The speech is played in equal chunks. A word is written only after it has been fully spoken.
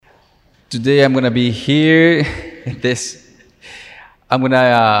Today I'm gonna be here. I'm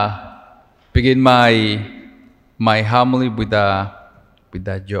gonna begin my homily with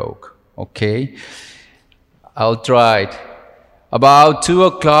a joke. Okay, I'll try it. About 2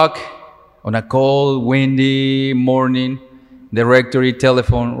 o'clock on a cold, windy morning, the rectory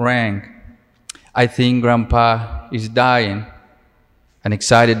telephone rang. "I think Grandpa is dying," an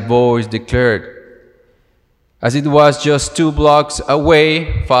excited voice declared. As it was just 2 blocks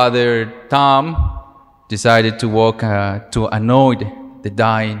away, Father Tom decided to walk to anoint the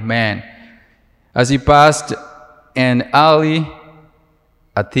dying man. As he passed an alley,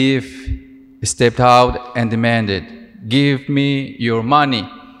 a thief stepped out and demanded, "Give me your money."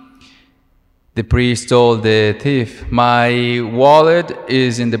 The priest told the thief, "My wallet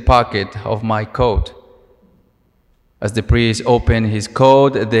is in the pocket of my coat." As the priest opened his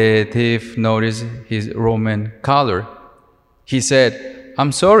coat, the thief noticed his Roman collar. He said,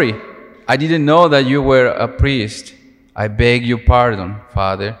 "I'm sorry, I didn't know that you were a priest. I beg your pardon,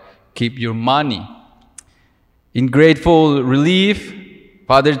 Father. Keep your money." In grateful relief,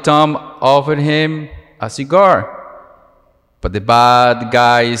 Father Tom offered him a cigar. But the bad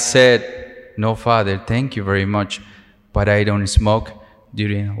guy said, "No, Father, thank you very much, but I don't smoke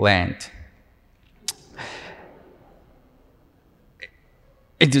during Lent."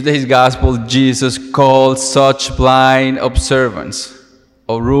 In today's gospel, Jesus called such blind observance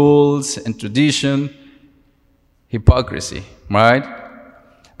of rules and tradition hypocrisy, right?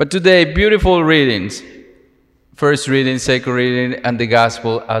 But today, beautiful readings. First reading, second reading, and the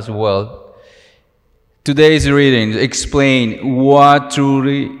gospel as well. Today's readings explain what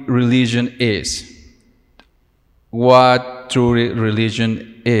truly religion is. What truly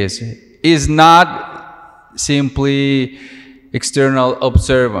religion is not simply external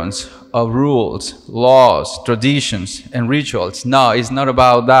observance of rules, laws, traditions, and rituals. No, it's not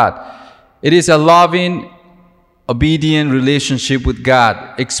about that. It is a loving, obedient relationship with God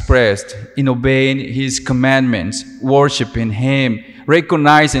expressed in obeying His commandments, worshiping Him,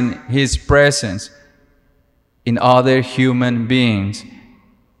 recognizing His presence in other human beings,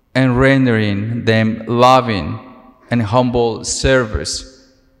 and rendering them loving and humble service.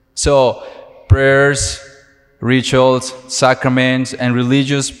 So, prayers, rituals, sacraments, and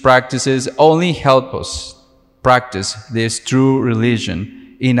religious practices only help us practice this true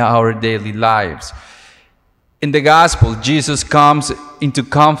religion in our daily lives. In the gospel, Jesus comes into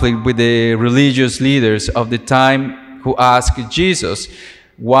conflict with the religious leaders of the time who ask Jesus,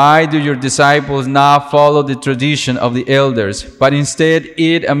 "Why do your disciples not follow the tradition of the elders, but instead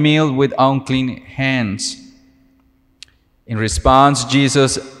eat a meal with unclean hands?" In response,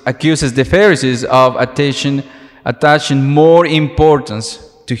 Jesus accuses the Pharisees of attaching more importance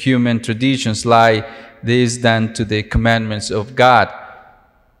to human traditions like this than to the commandments of God.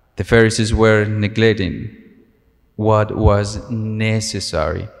 The Pharisees were neglecting what was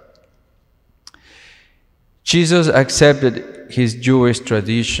necessary. Jesus accepted his Jewish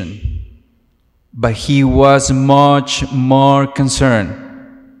tradition, but he was much more concerned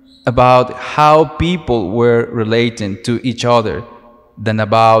about how people were relating to each other than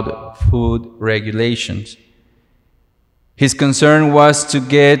about food regulations. His concern was to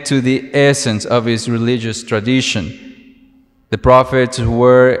get to the essence of his religious tradition. The prophets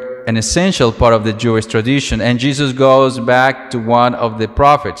were an essential part of the Jewish tradition, and Jesus goes back to one of the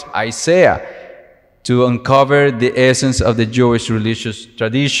prophets, Isaiah, to uncover the essence of the Jewish religious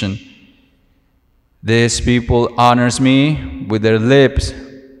tradition. "This people honors me with their lips,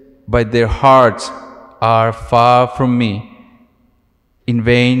 but their hearts are far from me. In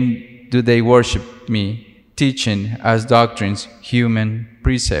vain do they worship me, teaching as doctrines human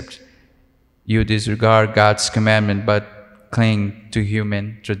precepts. You disregard God's commandment, but cling to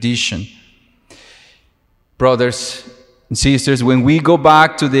human tradition." Brothers and sisters, when we go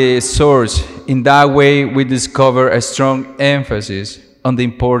back to the source, in that way we discover a strong emphasis on the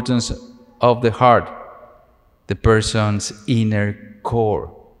importance of the heart, the person's inner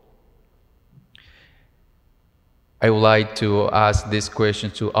core. I would like to ask this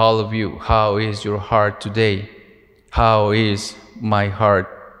question to all of you. How is your heart today? How is my heart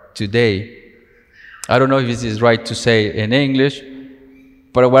today? I don't know if this is right to say in English,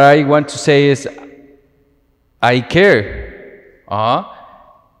 but what I want to say is, I care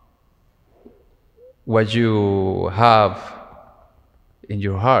what you have in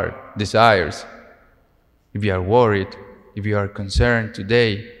your heart, desires. If you are worried, if you are concerned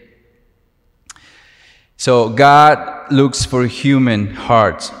today. So God looks for human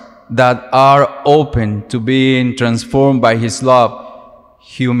hearts that are open to being transformed by His love,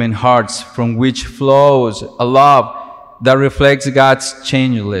 human hearts from which flows a love that reflects God's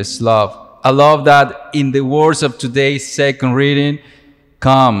changeless love. I love that in the words of today's second reading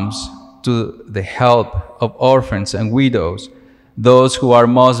comes to the help of orphans and widows, those who are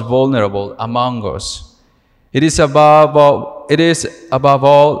most vulnerable among us. It is above all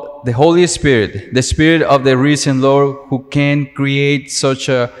the Holy Spirit, the Spirit of the risen Lord, who can create such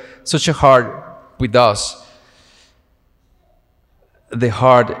a heart with us. The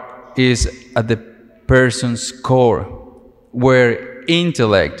heart is at the person's core, where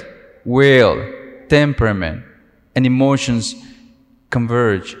intellect, will, temperament, and emotions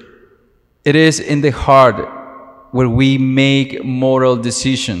converge. It is in the heart where we make moral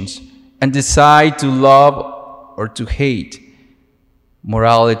decisions and decide to love or to hate.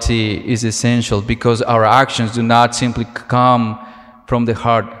 Morality is essential because our actions do not simply come from the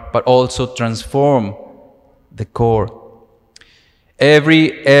heart, but also transform the core.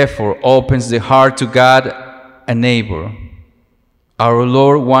 Every effort opens the heart to God and neighbor. Our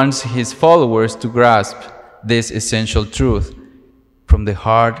Lord wants His followers to grasp this essential truth. From the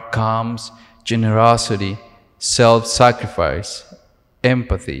heart comes generosity, self-sacrifice,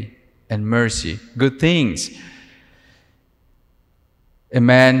 empathy, and mercy, good things. A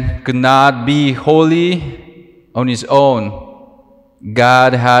man could not be holy on his own.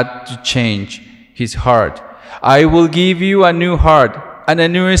 God had to change his heart. I will give you a new heart and a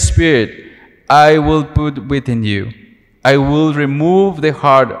new spirit I will put within you. I will remove the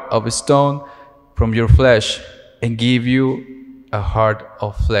heart of stone from your flesh and give you a heart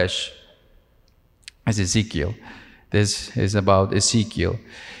of flesh. As Ezekiel. This is about Ezekiel.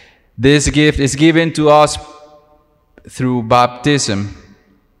 This gift is given to us through baptism.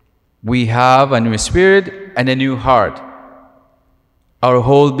 We have a new spirit and a new heart. Our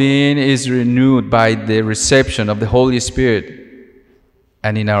whole being is renewed by the reception of the Holy Spirit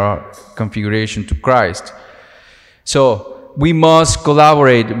and in our configuration to Christ. So we must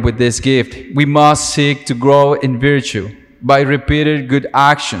collaborate with this gift. We must seek to grow in virtue by repeated good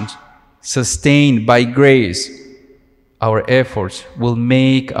actions, sustained by grace. Our efforts will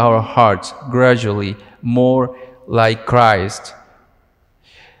make our hearts gradually more like Christ.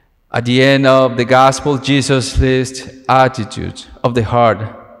 At the end of the Gospel, Jesus lists attitudes of the heart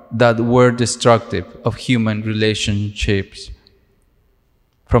that were destructive of human relationships.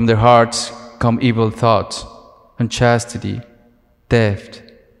 From their hearts come evil thoughts, unchastity, theft,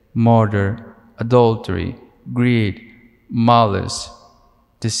 murder, adultery, greed, malice,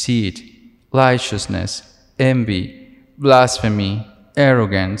 deceit, licentiousness, envy, blasphemy,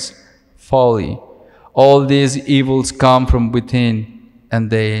 arrogance, folly. All these evils come from within, and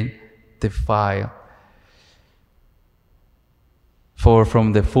they defile. For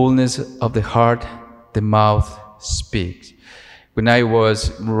from the fullness of the heart, the mouth speaks. When I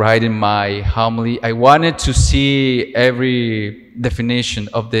was writing my homily, I wanted to see every definition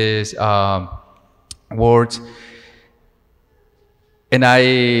of these words, and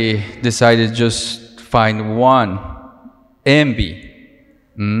I decided just find one: envy.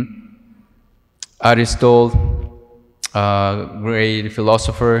 Aristotle, a great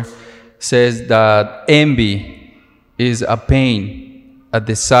philosopher, says that envy is a pain at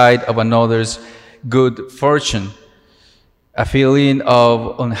the sight of another's good fortune, a feeling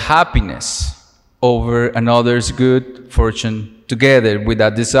of unhappiness over another's good fortune, together with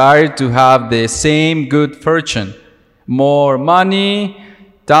a desire to have the same good fortune, more money,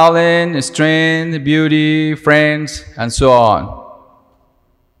 talent, strength, beauty, friends, and so on.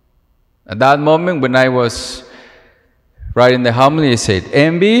 At that moment, when I was writing the homily, I said,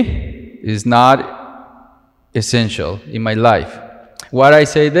 envy is not essential in my life. Why I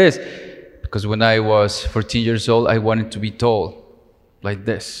say this? Because when I was 14 years old, I wanted to be tall, like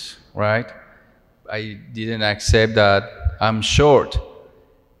this, right? I didn't accept that I'm short,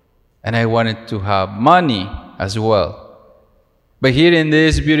 and I wanted to have money as well. But here in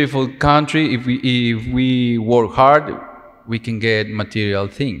this beautiful country, if we work hard, we can get material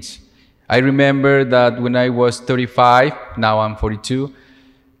things. I remember that when I was 35, now I'm 42,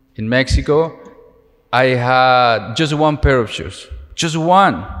 in Mexico, I had just one pair of shoes, just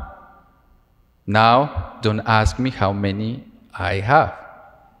one. Now, don't ask me how many I have,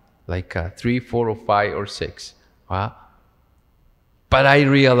 like 3, 4, or 5, or 6. Wow. But I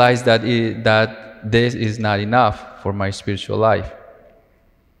realized that this is not enough for my spiritual life.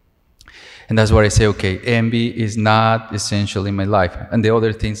 And that's why I say, okay, envy is not essential in my life. And the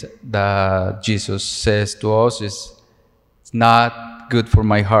other things that Jesus says to us is, it's not good for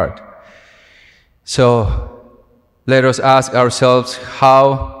my heart. So let us ask ourselves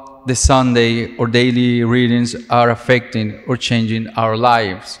how the Sunday or daily readings are affecting or changing our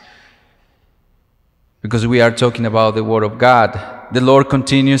lives. Because we are talking about the Word of God, the Lord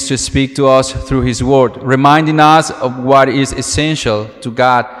continues to speak to us through His Word, reminding us of what is essential to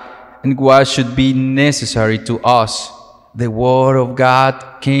God and what should be necessary to us. The Word of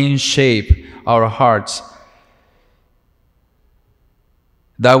God can shape our hearts.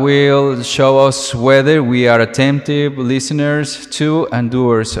 That will show us whether we are attentive listeners to and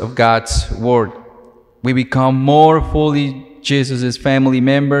doers of God's Word. We become more fully Jesus' family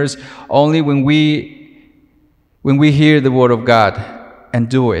members only when we hear the Word of God and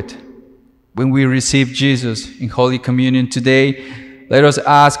do it. When we receive Jesus in Holy Communion today, let us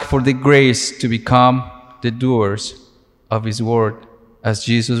ask for the grace to become the doers of His Word, as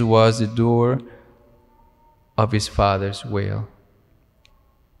Jesus was the doer of His Father's will.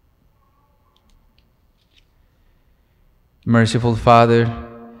 Merciful Father,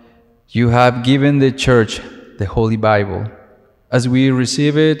 You have given the Church the Holy Bible. As we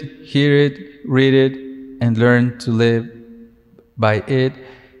receive it, hear it, read it, and learn to live by it,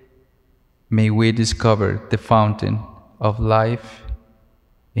 may we discover the fountain of life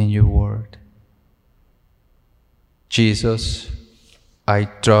in Your Word. Jesus, I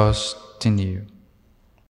trust in You.